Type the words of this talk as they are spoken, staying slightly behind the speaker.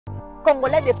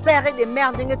Congolais de père et de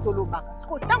mère ndenge toloba. Parce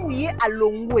que tant où y est à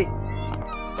Longwe.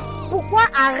 Pourquoi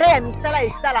arrêt misala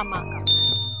et salamaka?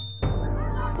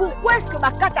 Pourquoi est-ce que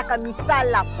bakataka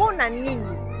misala pona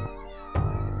nini?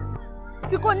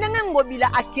 Si ko ndenge Ngobila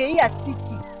akei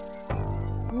atiki.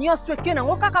 Nyonso ke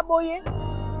nango kaka boye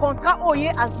contrat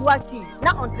oye azwaki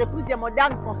na entreprise ya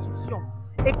moderne construction.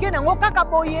 Et ke nango kaka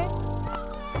boye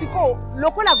siko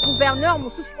lokola gouverneur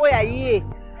mususu oya ye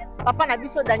papa na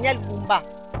biso Daniel Bumba.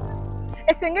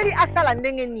 Esengeli asala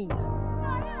ndenge nini?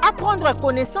 Apprendre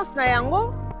connaissance na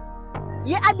yango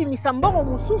ye abimisa mbongo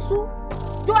mususu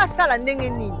to asala ndenge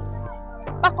nini?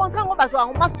 Ba contrat ngo bazwa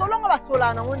ngo masolo ngo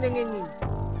basola na ngo ndenge nini?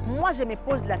 Moi je me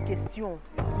pose la question.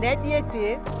 Nebi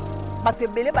ete bato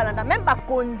ebele balanda même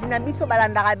bakondi na biso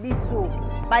balanda biso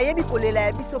bayebi kolela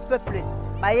ya biso peuple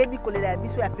bayebi kolela ya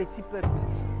biso ya petit peuple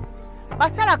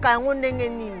basalaka yango ndenge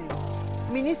nini?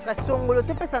 Ministre Songolo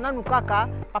topesa nanu kaka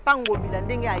papa Ngobila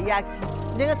ndenge ayaki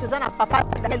ndenge toza na papa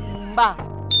Daniel Bumba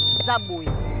za boye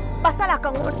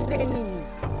basalaka yango ndenge nini?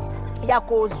 Ya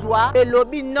kozwa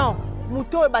elobi non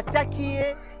muto oyo batiaki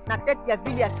ye na tete ya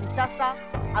ville ya Kinshasa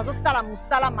azosala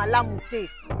musala malamu te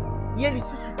ye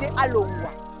lisusu te alongwa.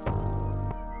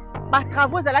 Ba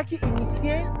travaux ezalaki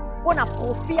initié pour na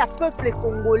profit ya peuple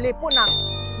congolais, pour na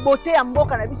beauté ya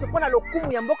mboka na biso, pour na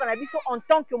lokumu ya mboka na biso en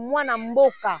tant que mwana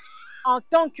mboka, en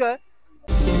tant que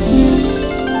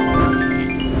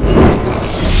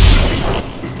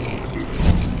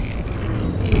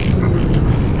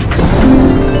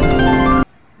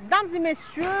Mesdames et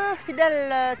messieurs,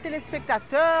 fidèles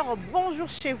téléspectateurs, bonjour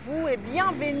chez vous et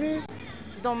bienvenue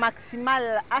dans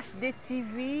Maximal HD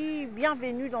TV,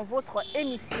 bienvenue dans votre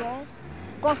émission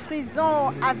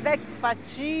Construisons avec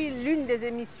Fachi, l'une des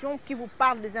émissions qui vous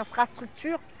parle des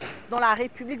infrastructures dans la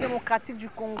République démocratique du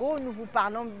Congo. Nous vous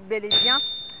parlons bel et bien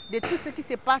de tout ce qui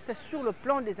se passe sur le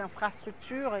plan des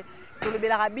infrastructures. Pour le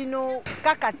Belarabino,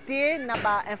 Kakate,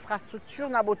 naba infrastructure,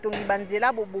 nabotongi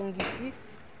banzela, bobongisi.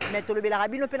 Mais to le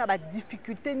Belarabino pe na ba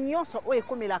difficulté nyonso o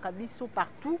ekomelaka biso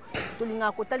partout. To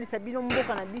linga kotalisa bino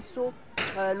mboka na biso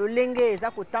le lenge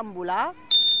eza kotambola.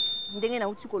 Ndenge na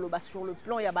uti koloba sur le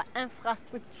plan ya ba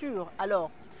infrastructure.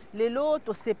 Alors lelo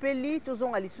to sepeli to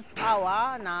zonga lisusu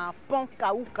awa na pont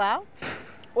Kauka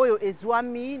oyo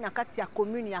ezwami na kati ya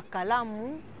commune ya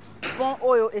Kalamu. Pont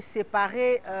oyo est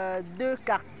séparé deux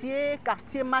quartiers,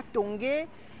 quartier Matongé,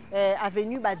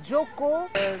 avenue Badjoko,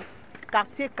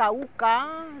 quartier Kauka,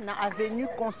 na avenue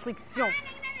Construction.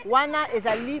 Wana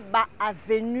ezali ba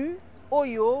avenue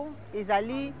oyo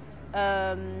ezali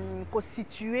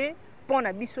constitué pont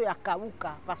na biso ya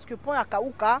Kauka parce que pont ya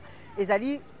Kauka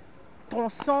ezali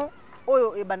tronçon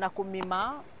oyo ebanda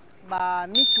komema ba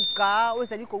mituka oyo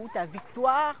ezali ko uta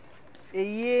Victoire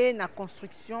eye na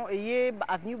construction eye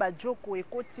avenue Badjoko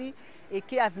ekoti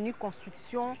eke avenue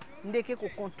Construction ndeke ko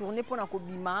contourner pona ko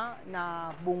bima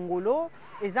na Bongolo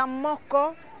eza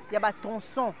moko ya ba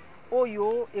tronçon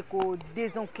oyo eko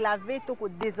désenclaver to ko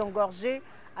désengorger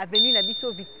avenue na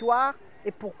biso Victoire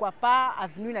et pourquoi pas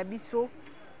avenue na biso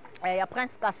ya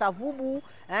Prince Kasavubu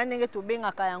ndenge to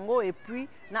bengaka yango et puis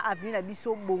na avenue na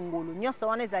biso Bongolo nyonso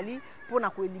wana ezali pona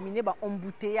ko éliminer ba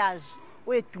embouteillage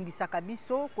oyo etungisaka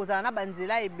biso kozala na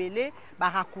banzela ebele ba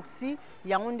raccourci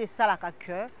yango nde esalaka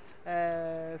que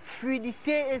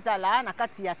fluidité ezala na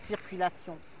kati ya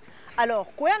circulation. Alors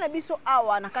koya na biso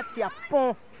awa na kati ya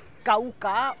pont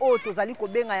Kauka oyo tozali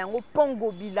kobenga yango pont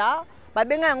Ngobila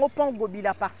babenga yango pont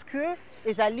Ngobila parce que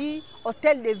ezali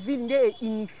hôtel de ville nde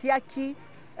initiaki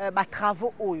ba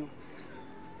travaux oyo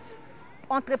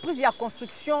entreprise ya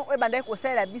construction oyo bandaki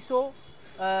kosalela biso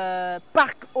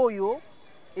parc oyo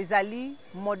ezali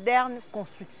moderne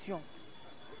construction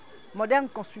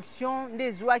nde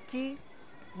ezwaki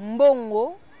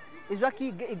mbongo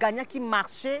ezwaki eganyaki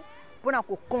marché mpona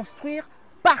koconstruire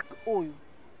parc oyo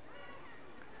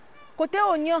kote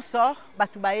oyo nyonso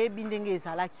bato bayebi ndenge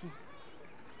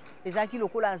ezalaki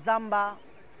lokola zamba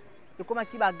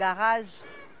ekomaki bagarage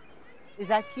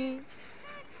ezalaki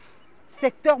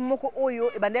secteur moko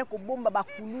oyo ebandaki kobomba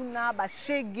bakuluna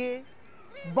bashege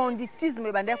banditisme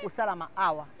ebandaki kosalama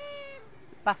awa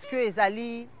parce que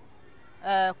ezali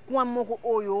coin moko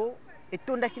oyo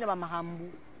etondaki na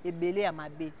bamakambu ebele ya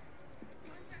mabe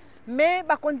mais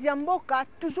bakonzi ya mboka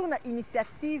toujours na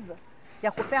initiative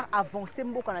ya kofaire avancer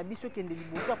mboka na biso kende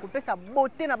liboso ya kopesa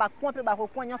beauté na bacoin mpe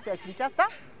bakocoin nyonso ya Kinshasa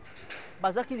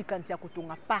bazwaki likanisi ya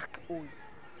kotonga parc oyo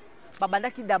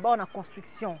babandaki d'abord na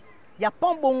construction ya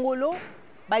pont Bongolo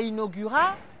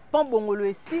inaugura pont Bongolo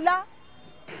esila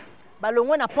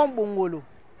balongwe na pont Bongolo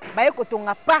baye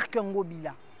kotonga parc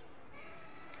Ngobila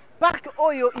parc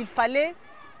oyo il fallait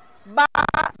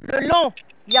le long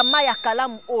ya mai ya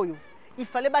Kalamu oyo il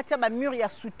fallait bâtir ba mur ya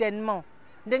soutènement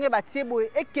ndenge batie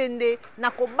boye ekende na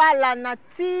kobala na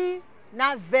ti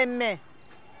na 20 mai.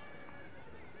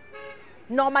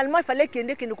 Normalement il fallait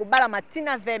kende kobala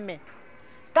matina 20 mai.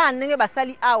 Quand ndenge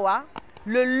basali awa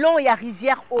le long ya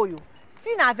rivière oyo ti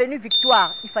na avenue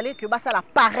Victoire, il fallait que basala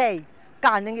pareil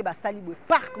car ndenge basali boye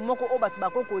parc moko o batu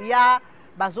bakoko ya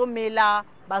bazo mela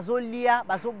bazo lia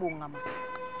bazo bongama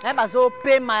bazo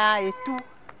pema et tout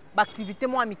activité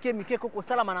moi mike koko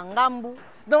sala manangambu.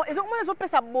 Donc ils ont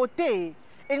sa beauté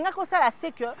et nga ko sala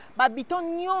c'est que babiton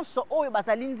nyonso oyo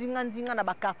bazali nzinga na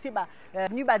ba quartier ba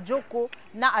avenue Bajoko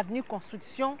na avenue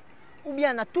Construction ou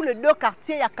bien na tous les deux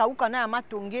quartiers ya Kauka na ya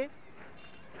Matonge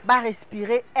ba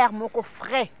respirer air moko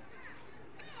frais.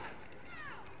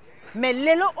 Mais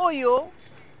lelo oyo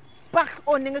parc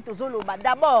onenge tozoloba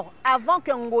d'abord avant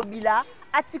que Ngobila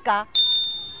atika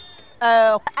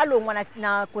alongwa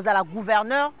na kozala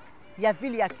gouverneur ya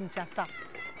ville ya Kinshasa.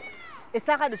 Et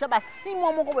ça a déjà 6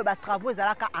 mois que les travaux sont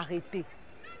arrêtés.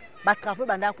 Les travaux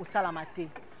sont salamate.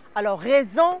 Alors,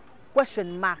 raison, question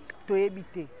mark, to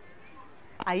éviter.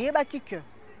 Ayeba kike,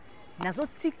 nazo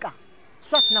tika,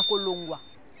 soit na kolongwa.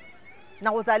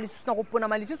 Na rozali na kopona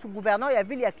malisi sous gouverneur ya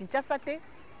ville ya Kinshasa te.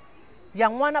 Ya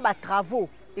mwana ba travaux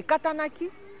et katanaki,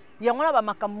 ya mwana ba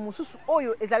makambu mususu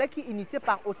oyo ezalaki initié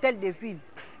par hôtel de ville.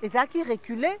 Ezalaki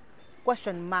reculé,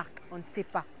 question mark, on ne sait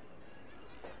pas.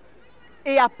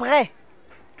 Et après,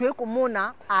 tu es comme on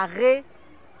a arrêt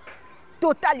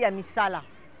total ya misala.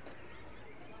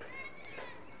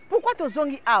 Pourquoi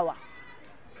tozongi awa?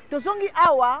 Tozongi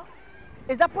awa,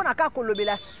 ezapona ka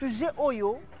kolobela sujet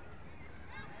oyo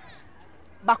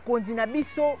ba kondina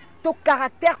biso to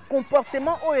caractère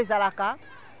comportement oyo ezalaka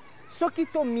soki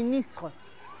to ministre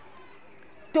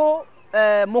to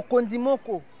mokondi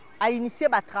moko a initié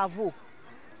ba travaux.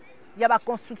 Il y a ba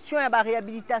construction, il y a ba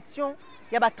réhabilitation,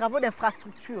 il y a ba travaux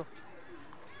d'infrastructure.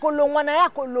 Kolongwa na ya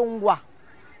kolongwa.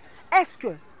 Est-ce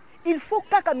que il faut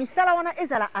kaka misala wana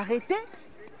ezala arrêter?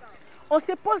 On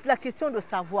se pose la question de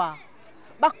savoir.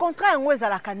 Ba contrat yango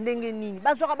ezala ka ndenge nini?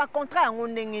 Bazora ba contrat yango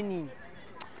ndenge nini?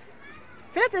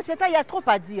 Peut-être il y a trop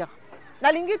à dire.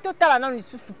 Na lingi total na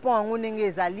lisusu pont yango ndenge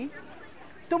ezali.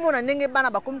 Tout le monde ndenge bana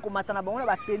bakomi komata na bango na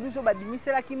ba pelouse ba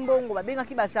bimisela ki mbongo ba benga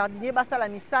ki ba jardinier basala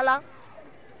misala.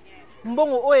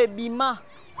 Mbongo oyo ebima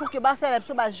pour que basala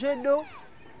biso ba jeu d'eau.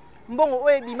 Mbongo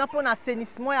oyo ebima pour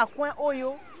assainissement ya coin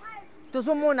oyo.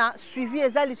 Tozomona suivi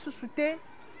ezali lisusu te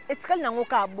etikali nango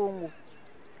ka bongo.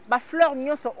 Ba fleur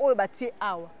nyonso oyo batie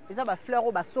awa. Eza ba fleur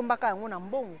oyo basombaka yango na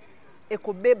mbongo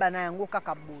ekobeba na yango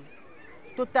kaka boye.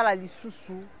 Total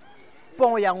lisusu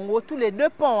pont yango tous les deux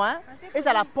ponts hein.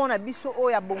 Ezala pont na biso oyo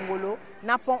ya Bongolo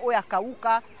na pont oyo ya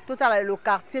Kauka, total le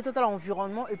quartier, total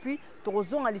l'environnement et puis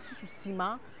tozonga lisusu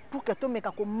sima pour que to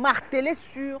meka ko marteler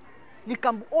sur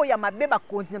likambu oyo ya mabe ba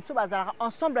continuer so bazala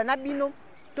ensemble na bino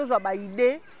tozwa ba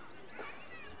idée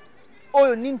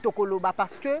oyo nini tokoloba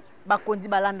parce que ba kondi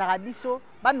balandaka biso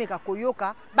ba meka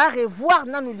koyoka ba revoir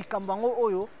nanu likambu ngo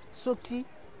oyo soki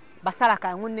basalaka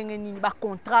yango ndenge nini ba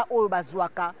contrat oyo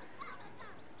bazwaka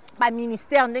ba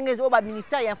ministère ndenge oyo ba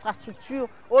ministère ya infrastructure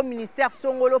au ministère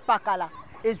songolo pakala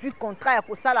ezui contrat ya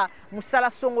kosala musala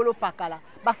songolo pakala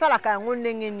basalaka yango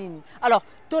ndenge nini. Alors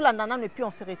tolanda nanu et puis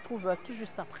on se retrouve tout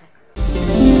juste après.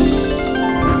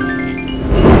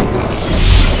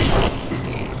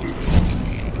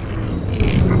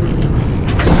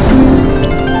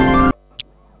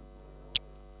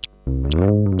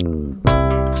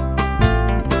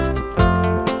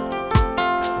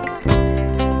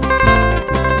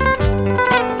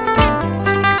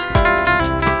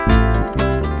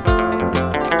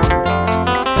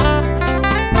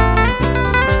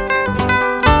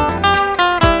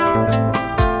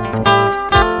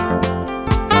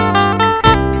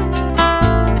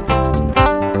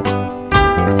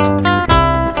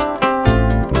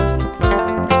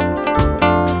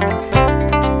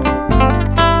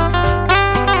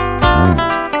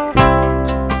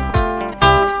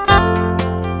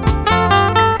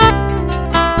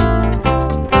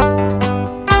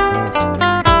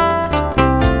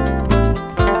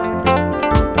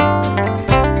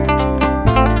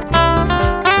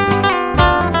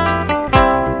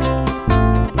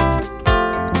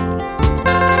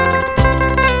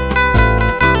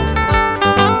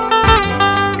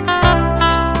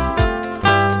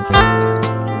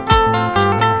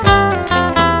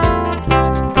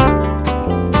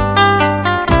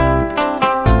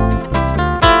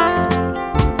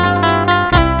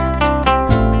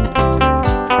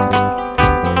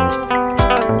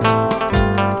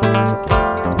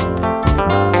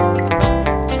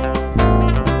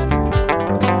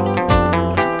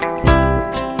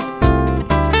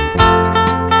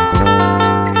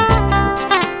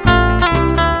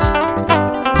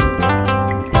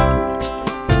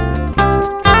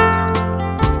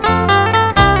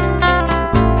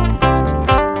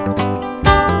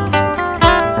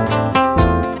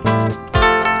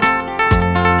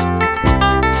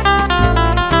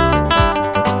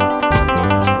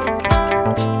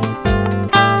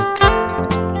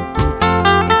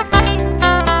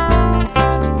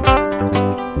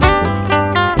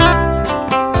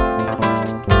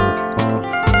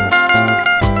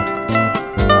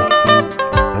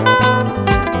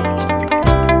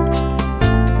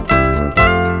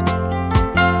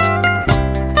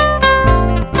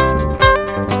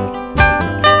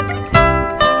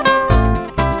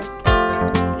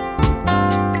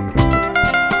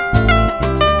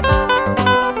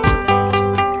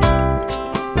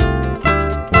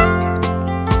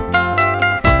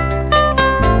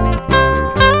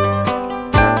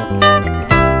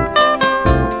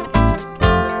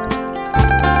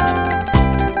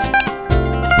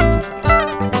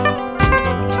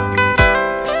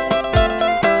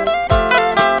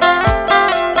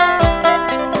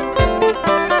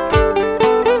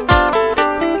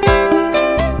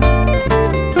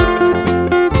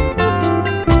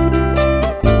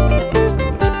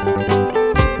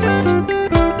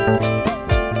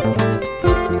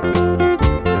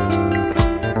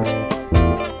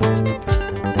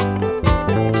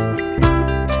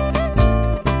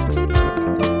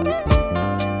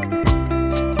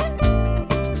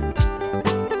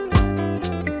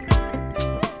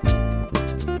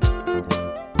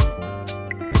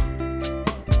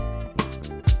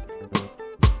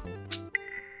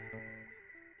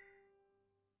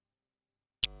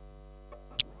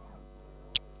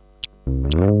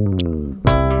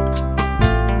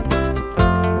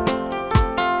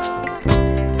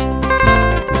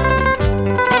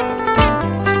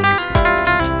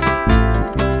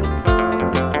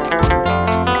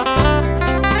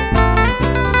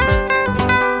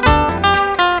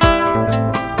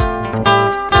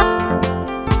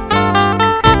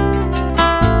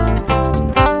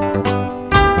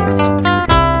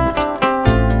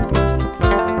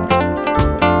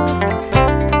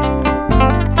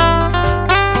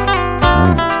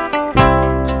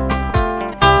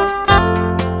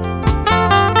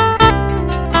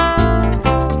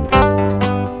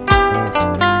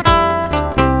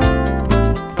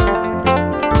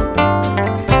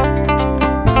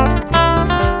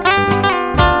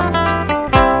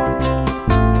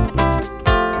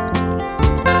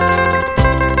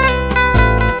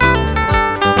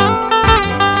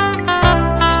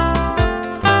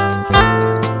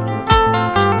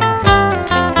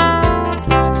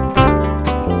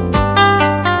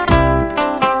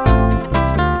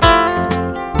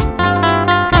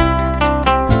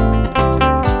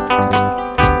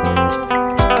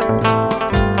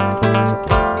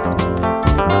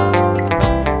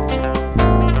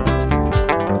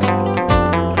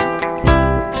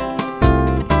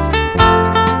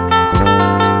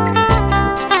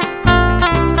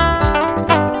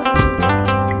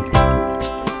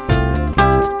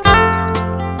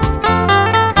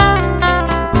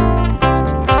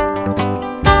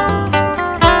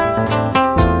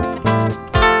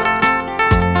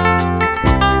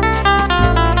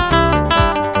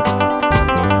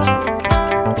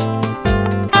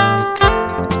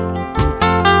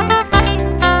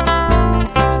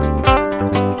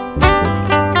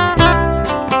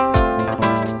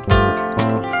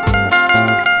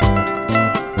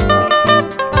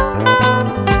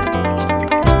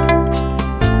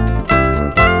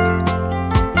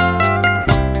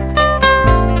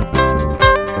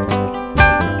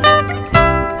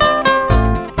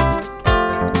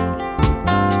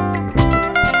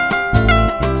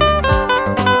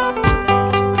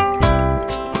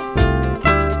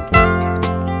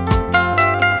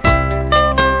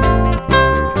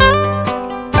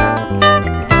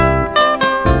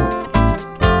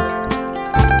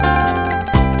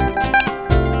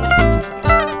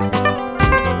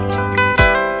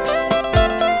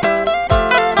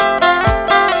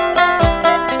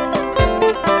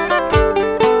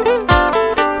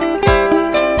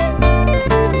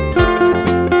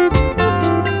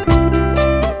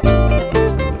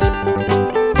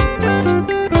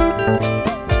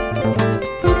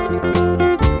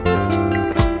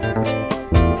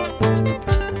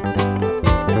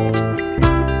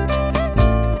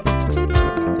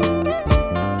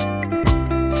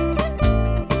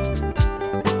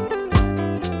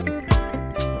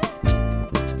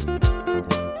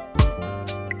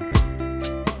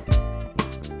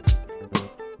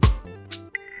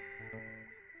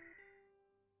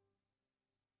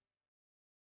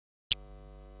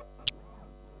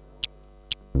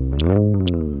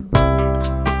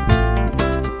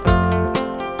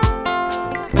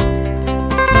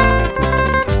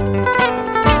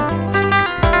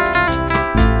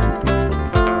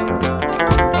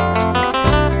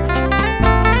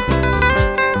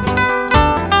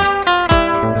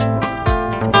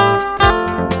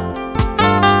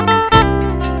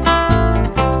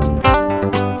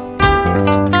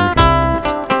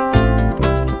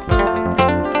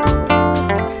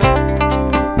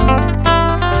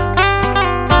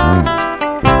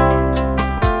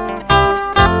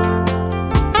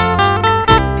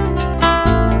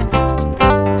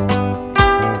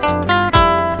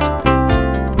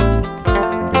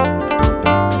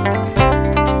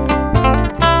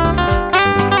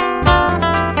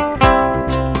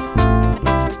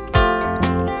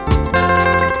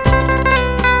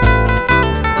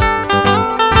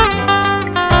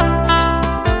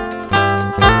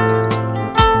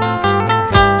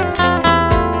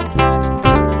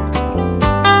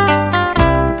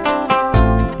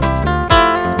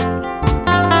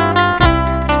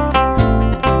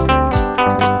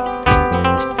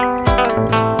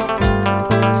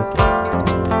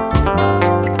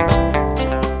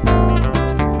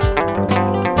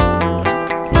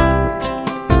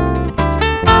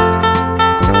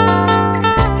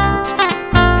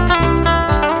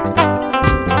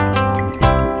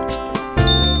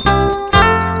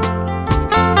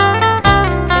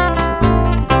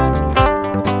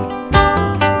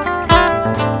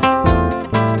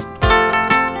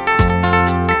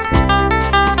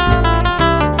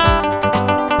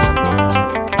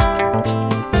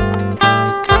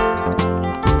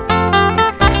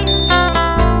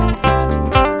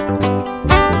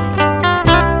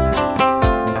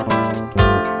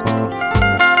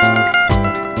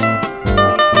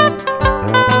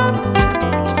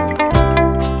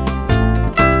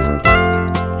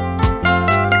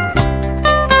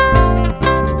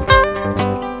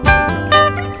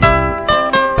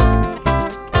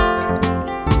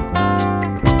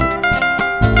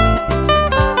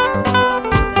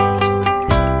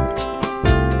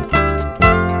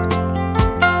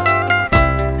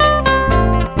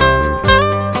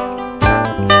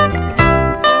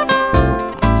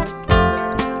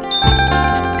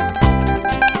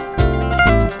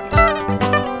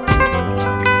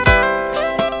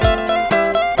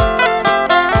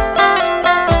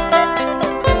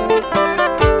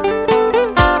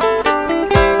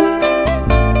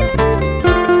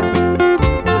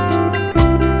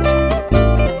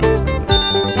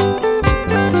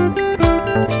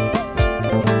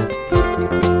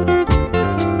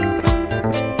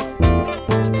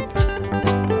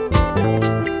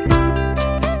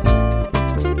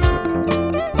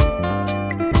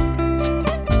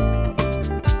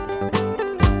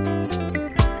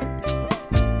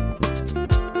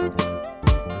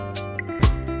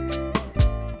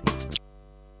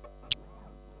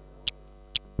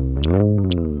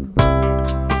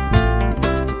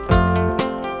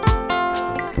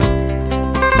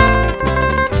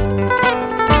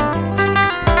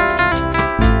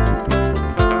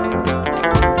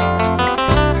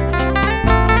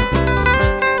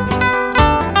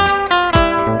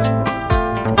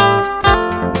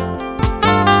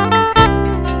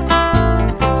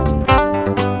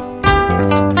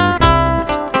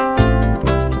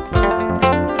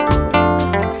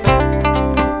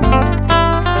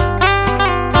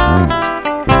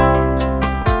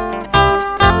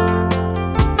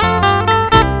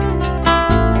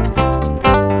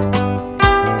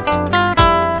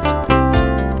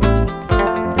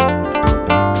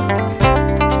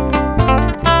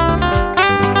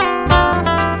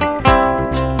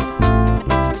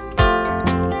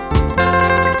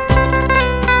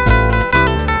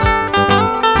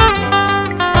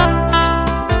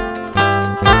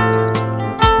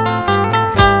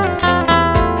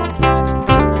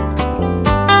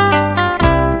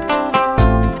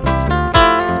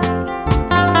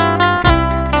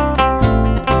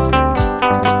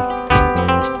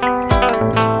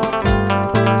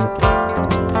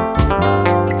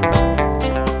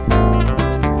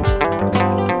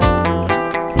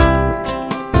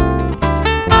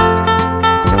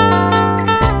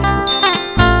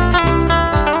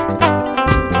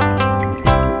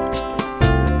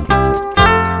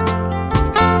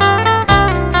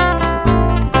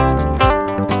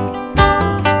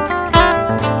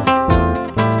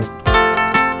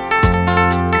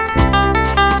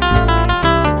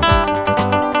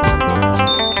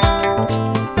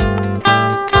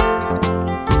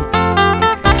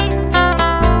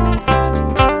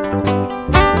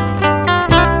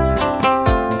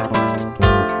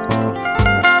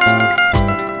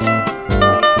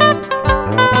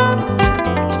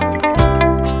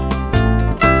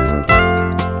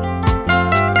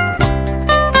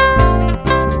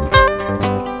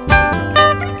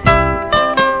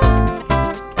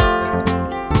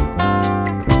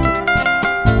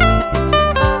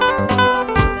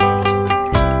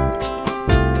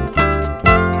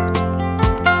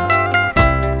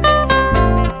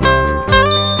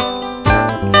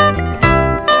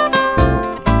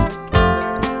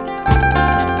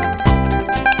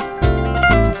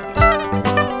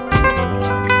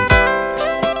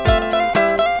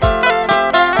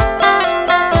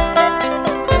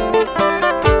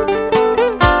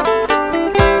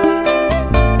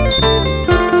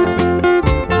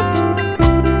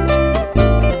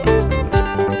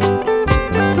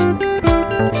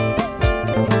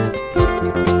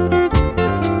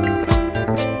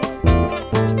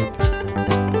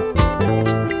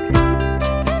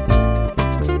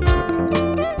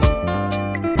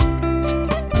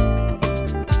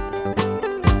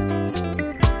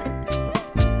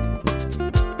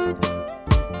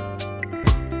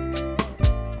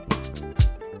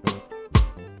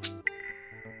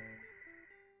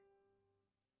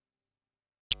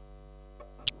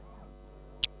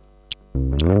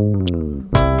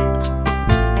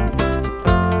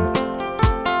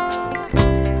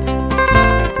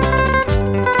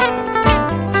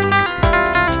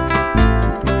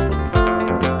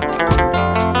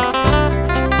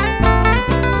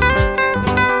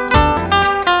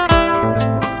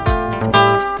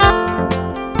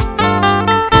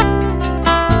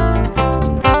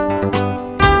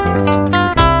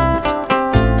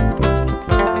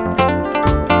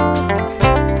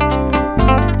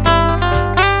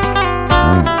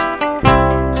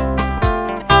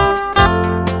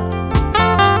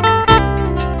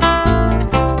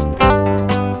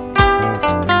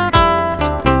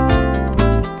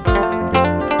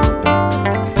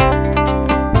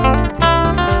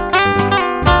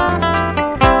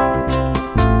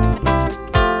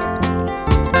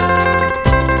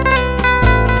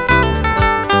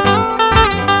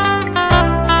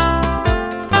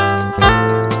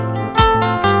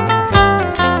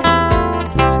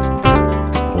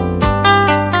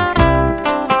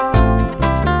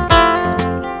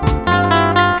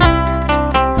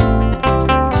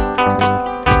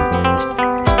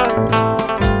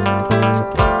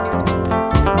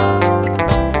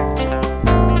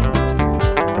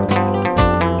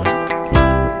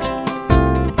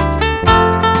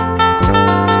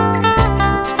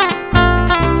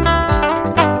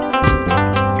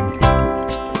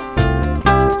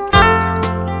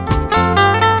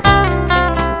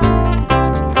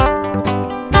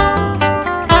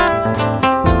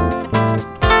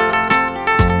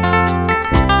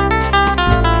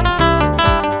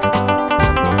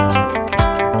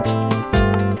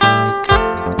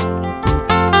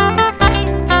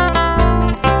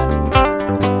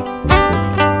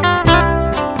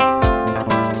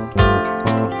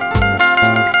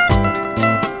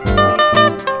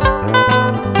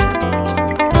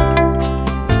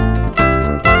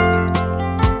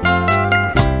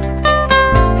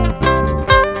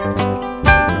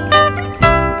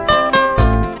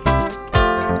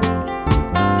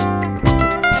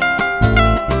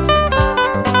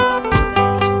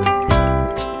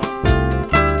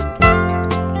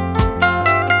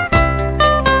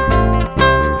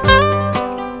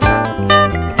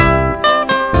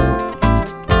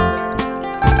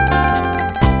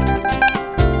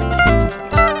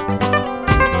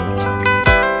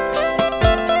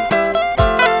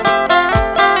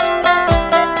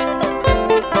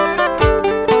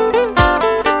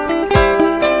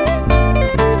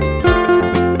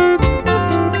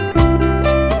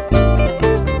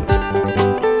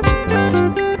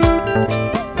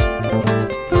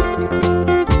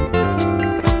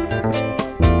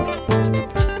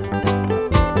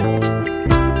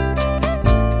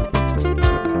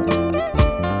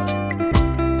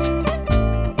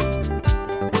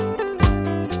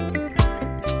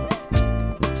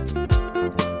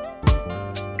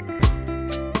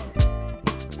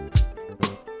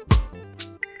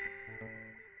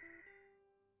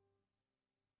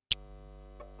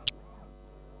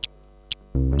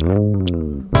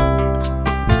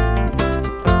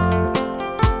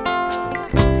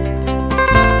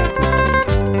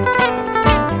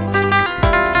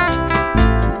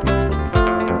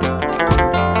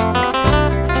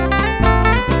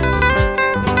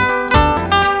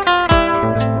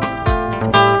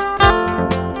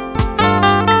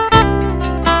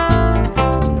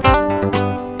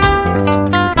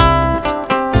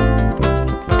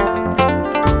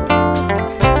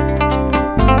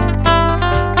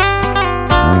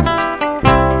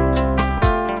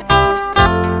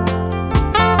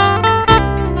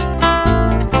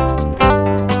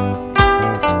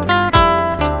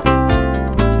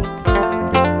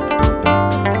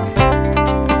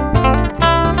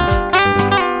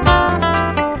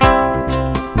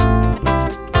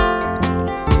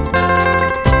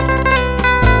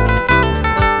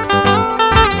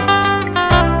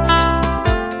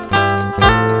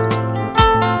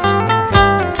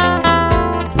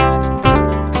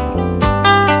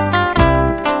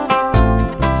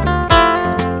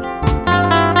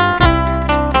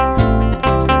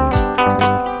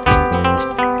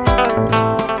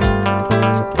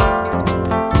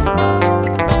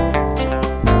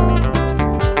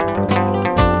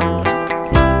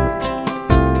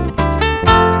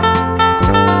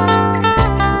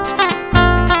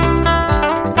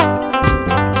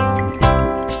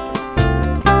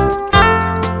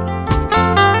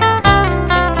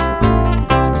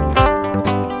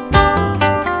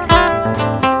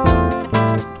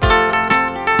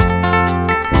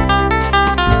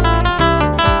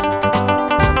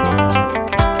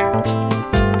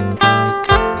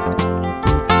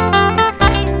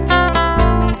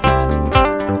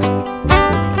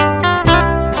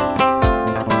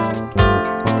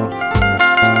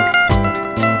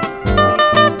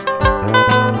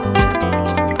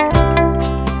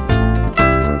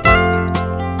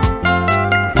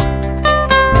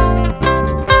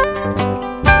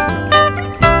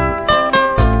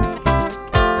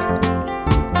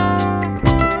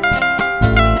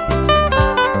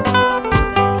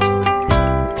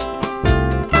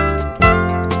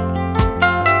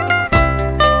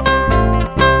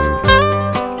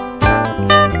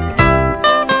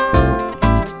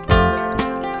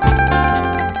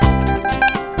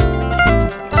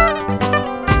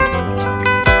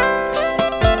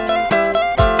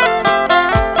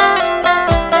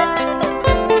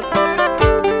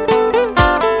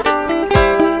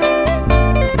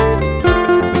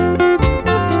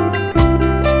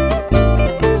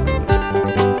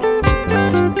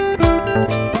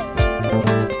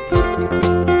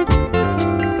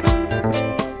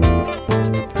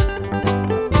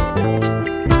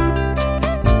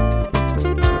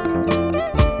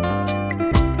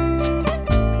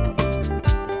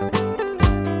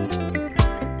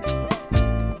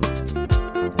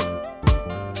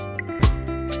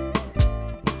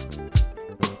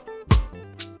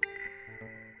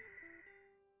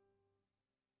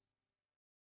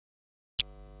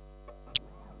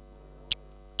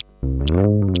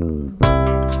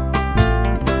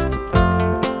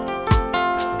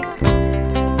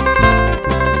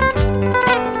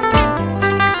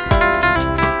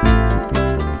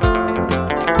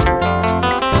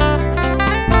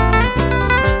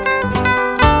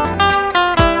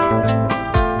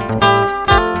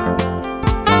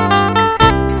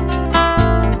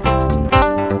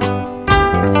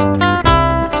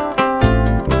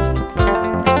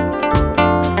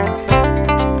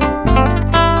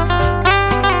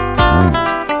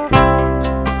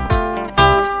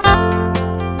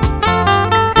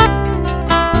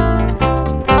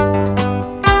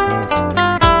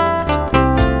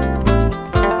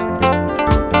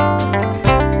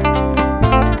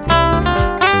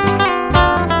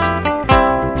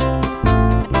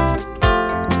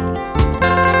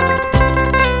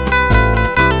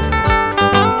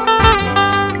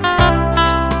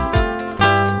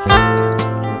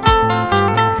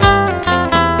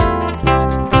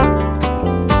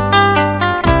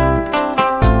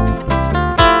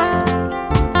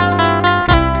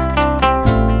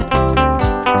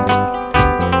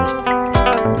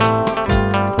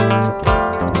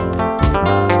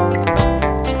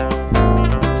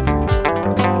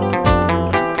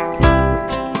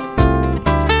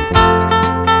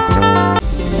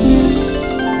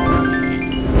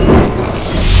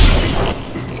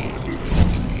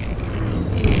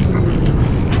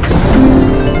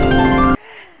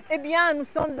 bien, nous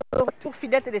sommes de retour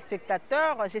fidèles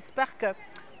téléspectateurs. J'espère que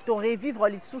tu aurais vivre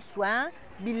les sous-soins.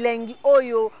 Bilengi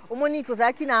oyo, omoni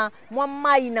tozaki na moi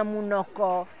mai na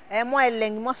munoko, moi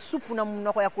elengi moi soupe na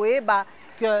munoko ya koyeba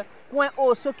que coin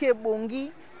o soki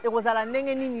bongi et kozala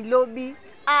ndenge nini lobi.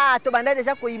 Ah, to banda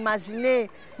déjà ko imaginer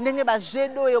ndenge ba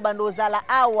jedo yo bando zala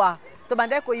awa. To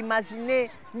banda ko imaginer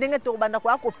ndenge to banda ko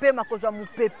akopema kozwa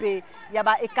mupepe ya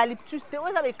ba eucalyptus te,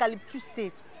 oza ba eucalyptus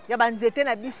te. Ya ba nzete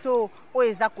na biso o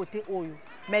eza côté oyo.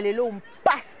 Mais lelo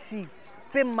mpasi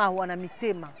pe mawa na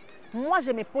mitema. Moi,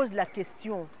 je me pose la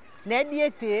question.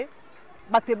 Nebiete,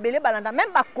 bato belé balanda,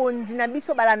 même bakondi na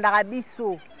biso balanda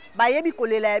biso, bayebi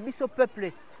kolela biso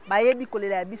peuple, bayebi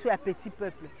kolela biso ya petit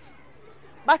peuple.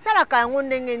 Basala ka yango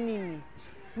ndenge nini?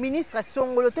 Ministre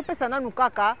Songolo te pesa nanu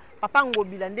kaka, papa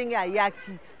Ngobila ndenge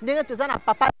ayaki, ndenge toza na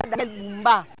papa Daniel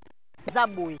Bumba, za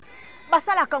boy.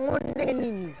 Basala ka yango ndenge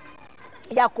nini?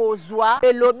 Ya kozwa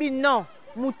elobi non,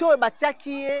 muto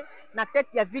batiaki na tête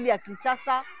ya ville ya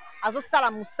Kinshasa. Azo sala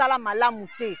musala malamu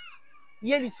te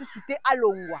ye lisusu te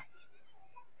alongwa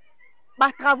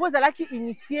ba travaux zalaki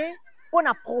initié pour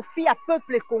na profit ya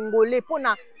peuple congolais, pour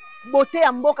na beauté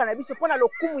ya mboka na biso, pour na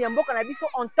lokumu ya mboka na biso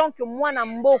en tant que mwana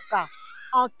mboka,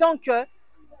 en tant que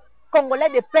congolais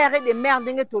de père et de mère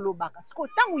ndenge tolobaka. Siko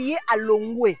tangu ye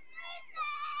alongwe,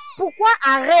 pourquoi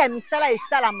arrêt ya misala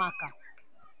esalamaka?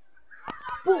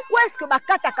 Pourquoi est-ce que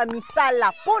bakataka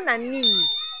misala pona nini?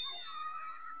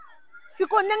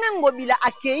 Siko ndenge Ngobila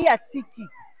akei atiki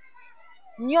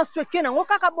nyonso eke nango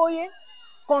kaka boye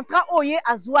contrat oye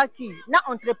azwaki na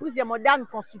entreprise ya moderne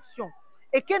construction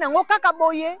eke nango kaka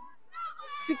boye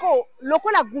siko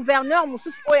lokola gouverneur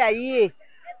mosusu oyo aye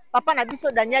papa na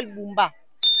biso Daniel Bumba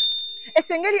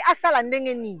esengeli asala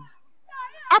ndenge nini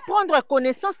aprendre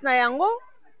connaissance na yango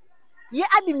ye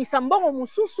abimisa mbongo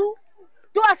mosusu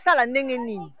to asala ndenge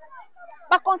nini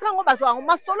ba contrat ngo bazwa ngo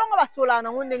masolongo basola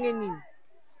nango ndenge nini.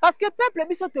 Parce que le peuple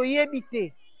biso to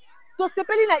yebite. To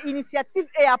sepeli na initiative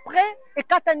et après et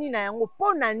katani na yango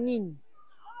pona nini.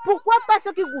 Pourquoi pas ce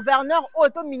qui gouverneur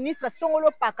auto ministre Songolo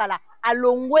Pakala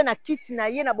alongwe na kiti na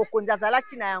ye na bokonza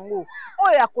zalaki na yango.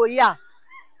 Oya koya.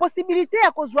 Possibilité ya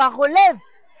kozwa relève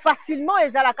facilement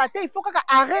ezalaka te, il faut kaka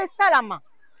arrêt salama.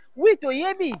 Oui to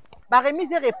yebi ba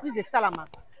remise reprise de salama.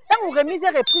 Tant remise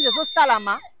reprise zo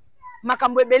salama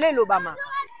makambo ebele lobama.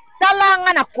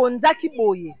 Talanga na konzaki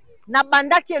boye. Na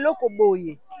bandaki eloko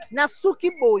boye, na suki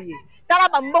boye. Tala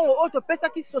bambongo oyo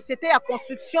topesaki société ya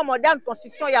construction moderne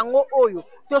construction yango oyo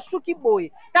to suki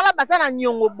boye. Tala baza na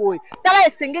nyongo boye. Tala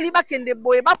esengeli bakende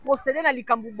boye ba procéder na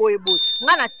likambu boye boye.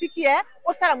 Nga na tiki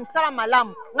osala musala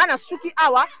malamu. Nga na suki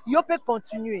awa yo pe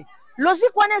continuer.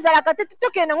 Logique wana ezalaka te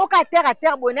toke nango ka terre à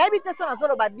terre boye. Na yebi te so na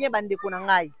zolo ba bien bandeko na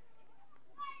ngai.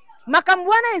 Makambu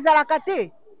wana ezalaka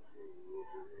te.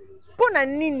 Pona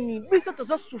nini biso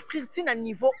tozo souffrir ti na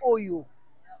niveau oyo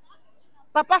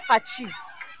papa Fachi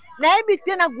na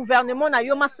ebité na gouvernement na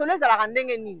yo masolo ezala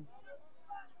ndenge nini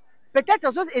peut-être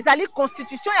ezali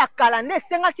constitution ya kalane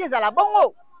senga ki ezala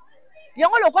bongo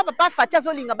yango lokwa papa Fachi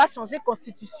azolinga ba changer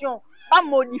constitution ba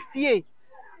modifier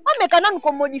o mekana nous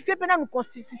ko modifier pe na nous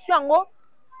constitution ngo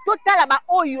totala ba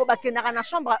oyo bakendaka na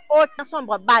chambre haute na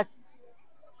chambre basse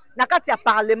na kati ya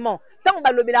parlement tango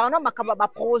balobela na makaba ba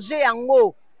projet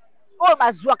yango oh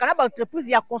bazwaka na ba entreprise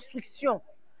ya construction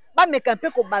ba meka mpe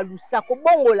ko balusa ko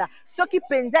bongola ce qui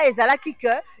penza ezalaki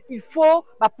que il faut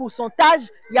ba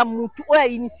pourcentage ya mutu oya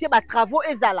initier ba travaux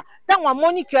ezala tango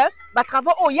amoni que ba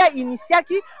travaux oya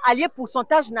initiaki allié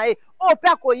pourcentage na e o pe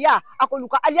akoya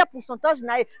akoluka allié pourcentage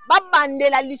na e ba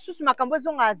bandela lisusu makambo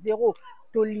ezonga a zéro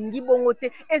to lingi bongo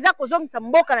te eza kozongisa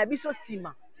mboka na biso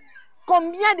sima.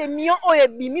 Combien de millions oyo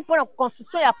bimi pour la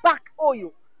construction ya parc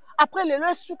oyo après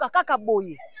le suka kaka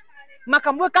boye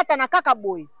makambo kata na kaka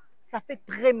boy, ça fait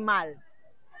très mal.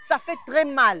 Ça fait très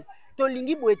mal. To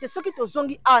lingi boy te soki to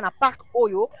zongi a na parc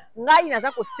oyo, ngai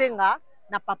naza ko senga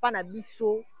na papa na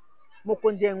biso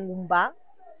mokonzi ngumba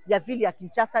ya ville ya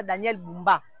Kinshasa Daniel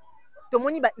Bumba. To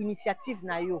moni ba initiative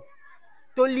na yo.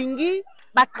 To lingi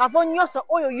ba travaux nyonso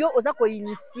oyo yo oza ko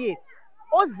initier.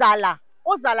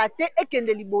 Ozala te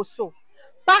ekende liboso.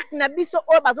 Parc na biso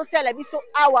oyo bazo sala biso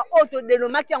awa auto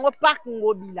denomaki yango parc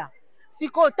Ngobila.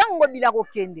 Siko tango Ngobila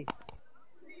kokende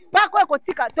Parc ko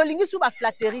kotika tolingi su ba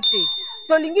flatterie te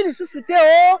tolingi lisusu te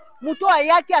o muto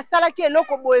ayaki asalaki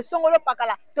eloko boye Songolo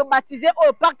Pakala to baptiser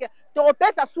o parc to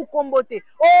repesa su kombo te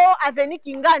o avenue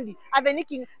Kingandi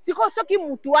siko soki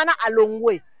mutu wana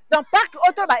alongwe dans parc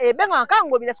auto ba ebenga ka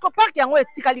Ngobila siko parc yango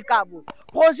etikali kabo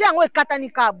projet yango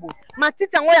ekatani kabo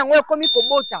matiti yango ekomi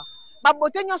kobota ba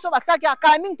bote nyonso basaki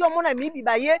akala mingi to mona mibi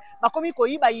baye bakomi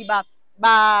koyiba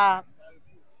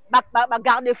ba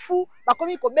garde fou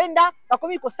bakomi ko benda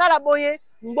bakomi ko sala boye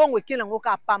mbongo ekela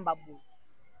ngoka apamba boye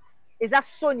eza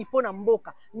soni pona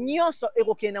mboka nyonso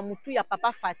ekokena mutu ya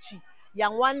papa Faci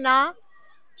yango wana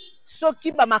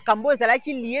soki ba makambo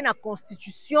ezalaki lié na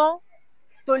constitution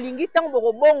tolingi tango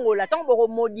bokobongola tango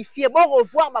bokomodifie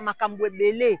borevoir ba makambo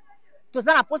ebele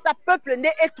toza na posa peuple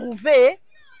nde etrouvé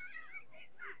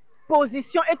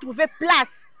position etrouvé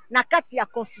place na kati ya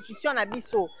constitution na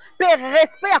biso pe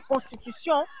respect ya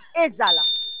constitution ezala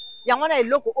yango na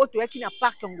eloko oyo toyaki na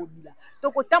parc Ngobila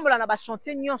tokotambola na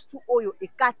bachantier nyonso oyo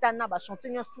ekatana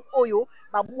bachantier nyonso oyo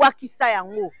babwakisa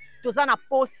yango toza na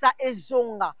posa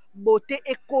ezonga bote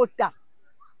ekota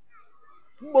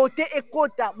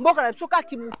mboka na biso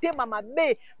kaka motema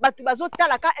mabe bato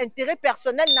bazotala ka intérêt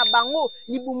personnel na bango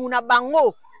libumu na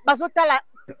bango bazotala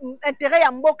intérêt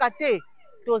ya mboka te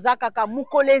toza kaka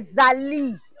mukolo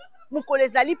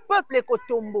ezali peuple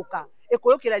ekotomboka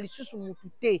ekoyokela lisusu mutu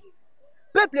te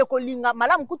peuple ekolinga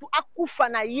malamu kutu akufa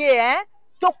na ye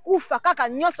tokufa kaka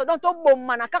nyonso donc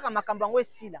tobomana kaka makambo yango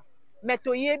esila mais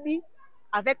toyebi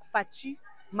avec Faci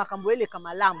makambo eleka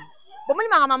malamu bomoni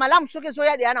makambo malamu soki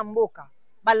ezoya deya na mboka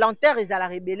balenteur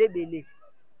ezalaka ebelebele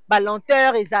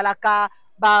balenteur ezalaka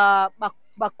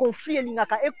baconflit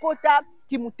elingaka ekota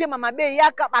kimutema mabe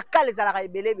eyaka bakala ezalaka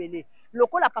ebelebele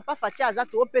lokola papa Faci aza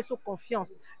toopesa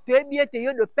confiance toyebi ete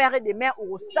yo de père et de mère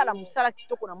okosala mosala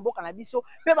kitoko na mboka na biso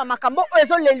mpe bamakambo oyo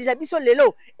ezolelisa biso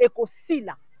lelo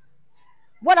ekosila.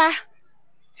 Voilà,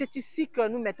 c'est ici que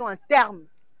nous mettons un terme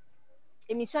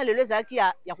émission lelo ezalaki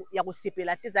ya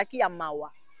kosepela te ezalaki ya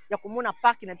mawa ya komona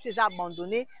parc na biso eza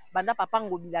abandonné banda papa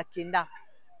Ngobila kenda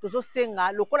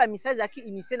tozosenga lokola misala ezalaki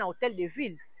initié na hôtel de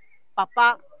ville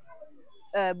papa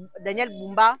Daniel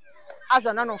Bumba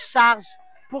azwa nano charge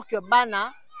pour que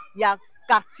bana ya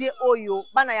quartier oyo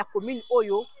bana ya commune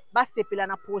oyo basepela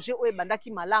na projet oyo bandaki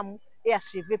malamu et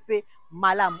achevé pe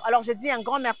malamu. Alors je dis un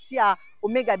grand merci à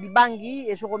Omega Bibangi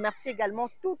et je remercie également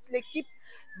toute l'équipe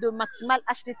de Maximal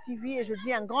HDTV et je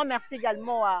dis un grand merci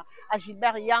également à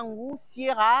Gilbert Yangou,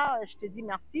 Sierra, je te dis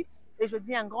merci et je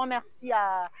dis un grand merci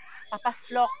à Papa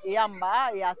Flore et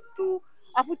Amba et à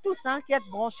vous tous qui êtes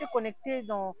branchés, connectés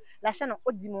dans la chaîne en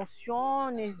haute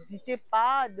dimension. N'hésitez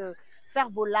pas de faire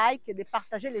vos likes, de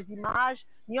partager les images.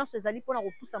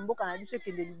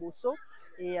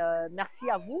 Et merci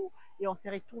à vous et on se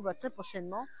retrouve très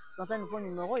prochainement dans un nouveau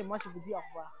numéro et moi je vous dis au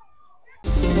revoir.